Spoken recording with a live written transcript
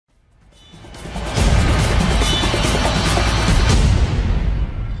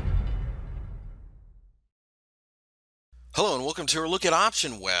Hello and welcome to our look at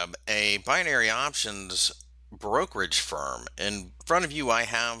OptionWeb, a binary options brokerage firm. In front of you, I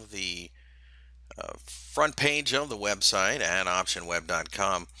have the front page of the website at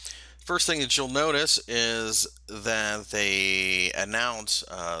optionweb.com. First thing that you'll notice is that they announce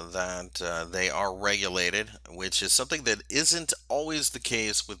that they are regulated, which is something that isn't always the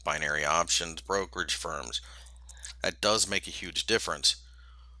case with binary options brokerage firms. That does make a huge difference.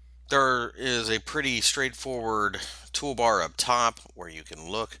 There is a pretty straightforward toolbar up top where you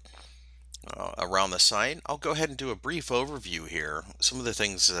can look around the site. I'll go ahead and do a brief overview here. Some of the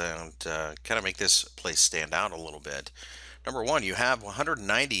things that kind of make this place stand out a little bit. Number one, you have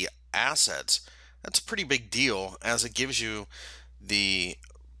 190 assets. That's a pretty big deal, as it gives you the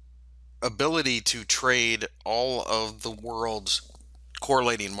ability to trade all of the world's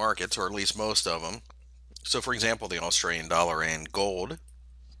correlating markets, or at least most of them. So for example, the Australian dollar and gold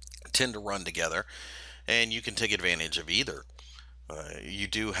tend to run together, and you can take advantage of either. You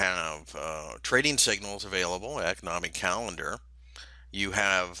do have trading signals available, economic calendar. You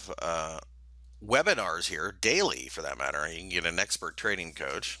have webinars here, daily for that matter. You can get an expert trading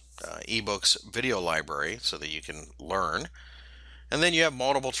coach, ebooks, video library so that you can learn. And then you have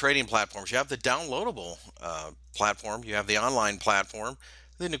multiple trading platforms. You have the downloadable platform, you have the online platform,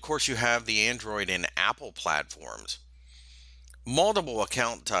 then of course you have the Android and Apple platforms. Multiple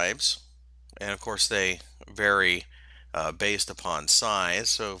account types, and of course they vary based upon size.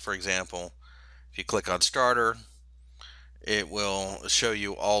 So for example, if you click on starter, it will show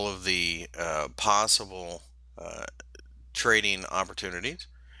you all of the possible trading opportunities.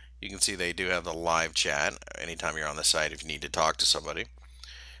 You can see they do have the live chat anytime you're on the site if you need to talk to somebody.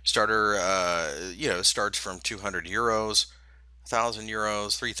 Starter, starts from 200 euros, 1,000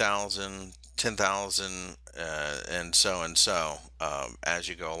 euros, 3,000, 10,000, and so as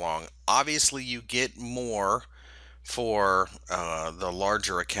you go along. Obviously, you get more for the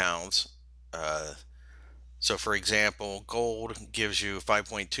larger accounts. So, for example, gold gives you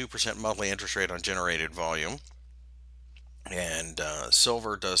 5.2% monthly interest rate on generated volume, and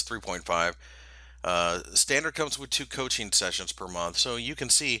silver does 3.5. Standard comes with 2 coaching sessions per month, so you can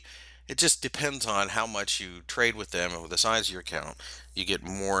see it just depends on how much you trade with them, and with the size of your account, you get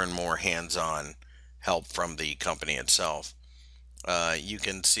more and more hands-on help from the company itself. You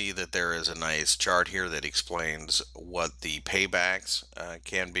can see that there is a nice chart here that explains what the paybacks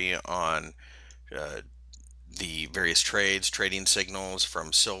can be on the various trades, trading signals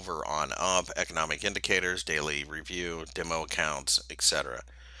from silver on up, economic indicators, daily review, demo accounts, etc.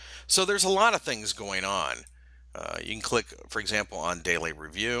 So there's a lot of things going on. You can click, for example, on daily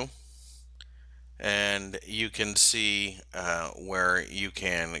review, and you can see where you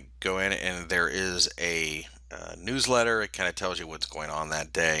can go in, and there is a newsletter. It kind of tells you what's going on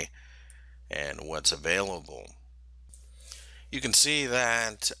that day and what's available. You can see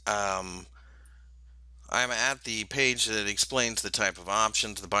that I'm at the page that explains the type of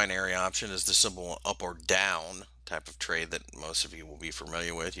options. The binary option is the simple up or down type of trade that most of you will be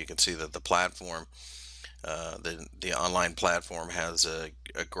familiar with. You can see that the platform, the online platform, has a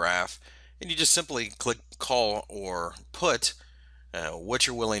graph, and you just simply click call or put what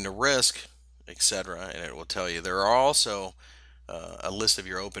you're willing to risk, etc., and it will tell you. There are also a list of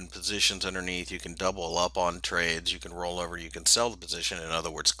your open positions underneath. You can double up on trades, you can roll over, you can sell the position, in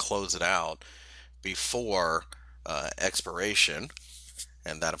other words close it out before expiration,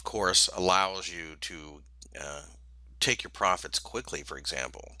 and that of course allows you to take your profits quickly. For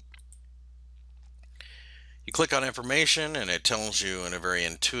example, you click on information and it tells you in a very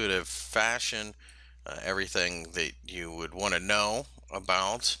intuitive fashion everything that you would want to know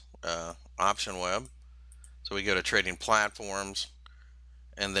about OptionWeb. So we go to trading platforms,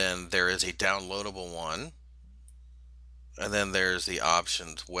 and then there is a downloadable one, and then there's the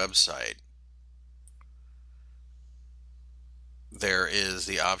options website. There is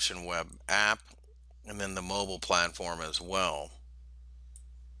the OptionWeb app, and then the mobile platform as well.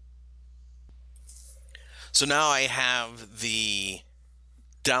 So now I have the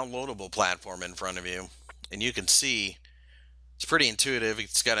downloadable platform in front of you, and you can see it's pretty intuitive.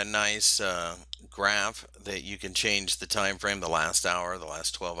 It's got a nice graph that you can change the time frame, the last hour, the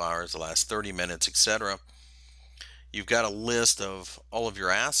last 12 hours, the last 30 minutes, etc. You've got a list of all of your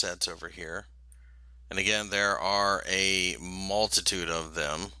assets over here. And again, there are a multitude of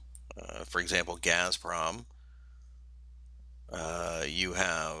them. For example, Gazprom. You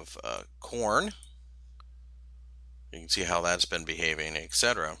have corn. You can see how that's been behaving,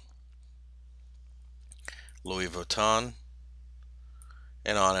 etc. Louis Vuitton,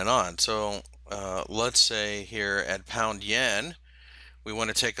 and on and on. So let's say here at pound yen, we want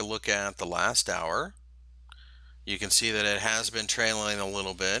to take a look at the last hour. You can see that it has been trailing a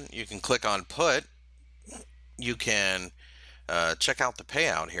little bit. You can click on put. You can check out the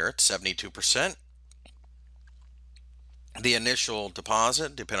payout here at 72%. The initial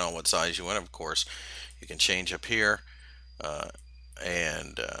deposit, depending on what size you want, of course, you can change up here. Uh,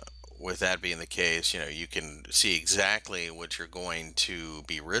 and with that being the case, you can see exactly what you're going to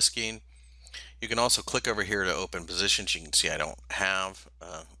be risking. You can also click over here to open positions. You can see I don't have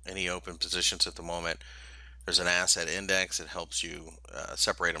any open positions at the moment. There's an asset index that helps you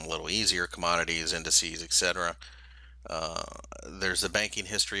separate them a little easier, commodities, indices, etc. There's the banking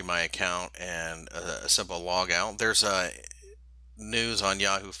history, my account, and a simple log out. There's news on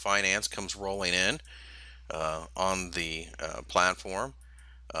Yahoo Finance comes rolling in on the platform.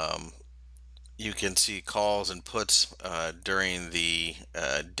 Um, you can see calls and puts during the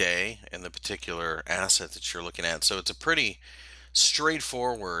day and the particular asset that you're looking at. So it's a pretty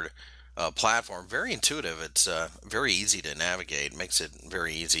straightforward platform, very intuitive. It's very easy to navigate, makes it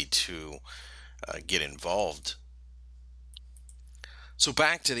very easy to get involved. So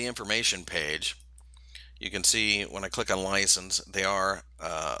back to the information page, you can see when I click on license, they are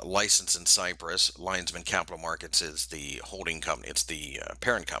licensed in Cyprus. Linesman Capital Markets is the holding company. It's the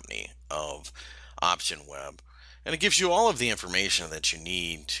parent company of OptionWeb. And it gives you all of the information that you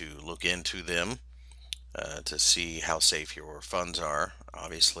need to look into them to see how safe your funds are.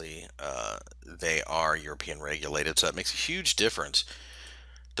 Obviously, they are European regulated, so that makes a huge difference.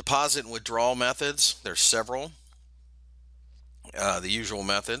 Deposit and withdrawal methods, there's several. The usual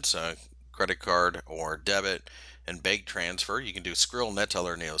methods, credit card or debit, and bank transfer. You can do Skrill,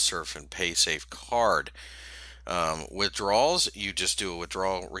 Neteller, NeoSurf, and PaySafe card. Withdrawals, you just do a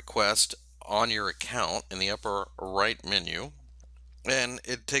withdrawal request on your account in the upper right menu, and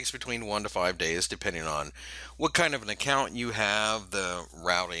it takes between 1 to 5 days depending on what kind of an account you have, the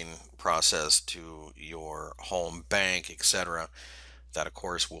routing process to your home bank, etc. That of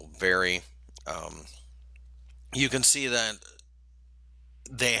course will vary. You can see that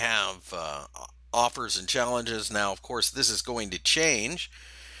they have offers and challenges. Now, of course, this is going to change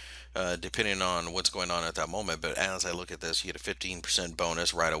depending on what's going on at that moment. But as I look at this, you get a 15%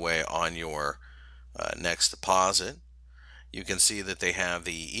 bonus right away on your next deposit. You can see that they have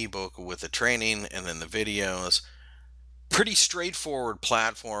the ebook with the training and then the videos. Pretty straightforward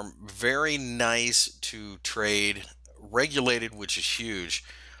platform, very nice to trade, regulated, which is huge.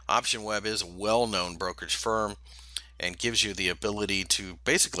 OptionWeb is a well-known brokerage firm and gives you the ability to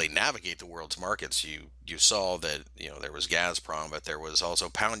basically navigate the world's markets. You saw that there was Gazprom, but there was also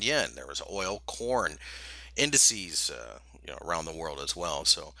pound yen, there was oil, corn, indices around the world as well.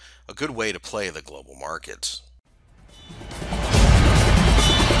 So a good way to play the global markets.